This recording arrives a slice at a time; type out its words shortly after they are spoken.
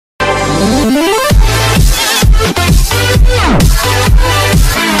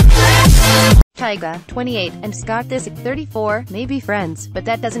Tyga, 28, and Scott Disick, 34, may be friends, but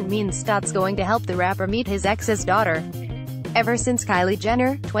that doesn't mean Scott's going to help the rapper meet his ex's daughter. Ever since Kylie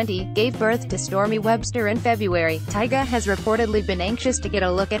Jenner, 20, gave birth to Stormi Webster in February, Tyga has reportedly been anxious to get a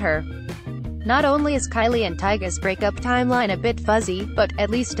look at her. Not only is Kylie and Tyga's breakup timeline a bit fuzzy, but, at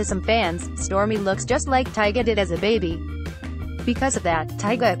least to some fans, Stormi looks just like Tyga did as a baby. Because of that,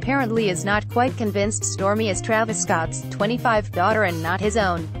 Tyga apparently is not quite convinced Stormi is Travis Scott's 25 daughter and not his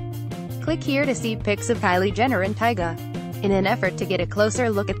own. Click here to see pics of Kylie Jenner and Tyga. In an effort to get a closer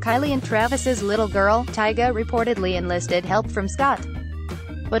look at Kylie and Travis's little girl, Tyga reportedly enlisted help from Scott.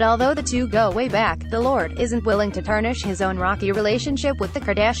 But although the two go way back, the Lord isn't willing to tarnish his own rocky relationship with the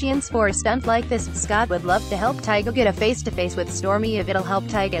Kardashians for a stunt like this. Scott would love to help Tyga get a face-to-face with Stormi if it'll help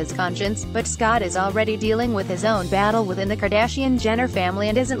Tyga's conscience, but Scott is already dealing with his own battle within the Kardashian-Jenner family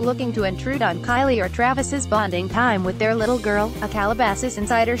and isn't looking to intrude on Kylie or Travis's bonding time with their little girl, a Calabasas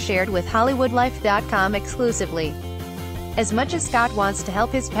insider shared with HollywoodLife.com exclusively. As much as Scott wants to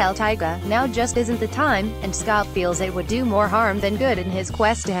help his pal Tyga, now just isn't the time, and Scott feels it would do more harm than good in his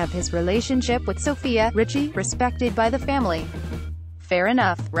quest to have his relationship with Sofia Richie respected by the family. Fair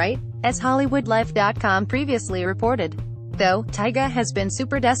enough, right? As HollywoodLife.com previously reported. Though, Tyga has been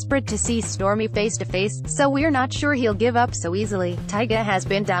super desperate to see Stormi face-to-face, so we're not sure he'll give up so easily. Tyga has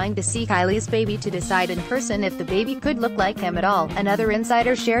been dying to see Kylie's baby to decide in person if the baby could look like him at all, another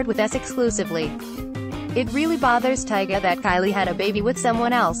insider shared with us exclusively. It really bothers Tyga that Kylie had a baby with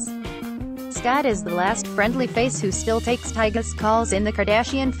someone else. Scott is the last friendly face who still takes Tyga's calls in the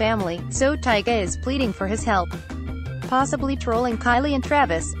Kardashian family, so Tyga is pleading for his help. Possibly trolling Kylie and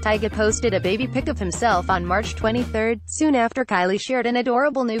Travis, Tyga posted a baby pic of himself on March 23, soon after Kylie shared an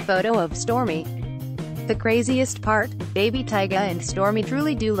adorable new photo of Stormi. The craziest part? Baby Tyga and Stormi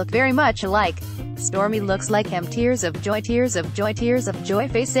truly do look very much alike. Stormi looks like him, tears of joy, tears of joy, tears of joy,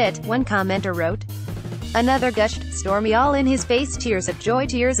 face it, one commenter wrote. Another gushed, Stormi all in his face, tears of joy,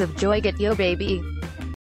 get yo baby.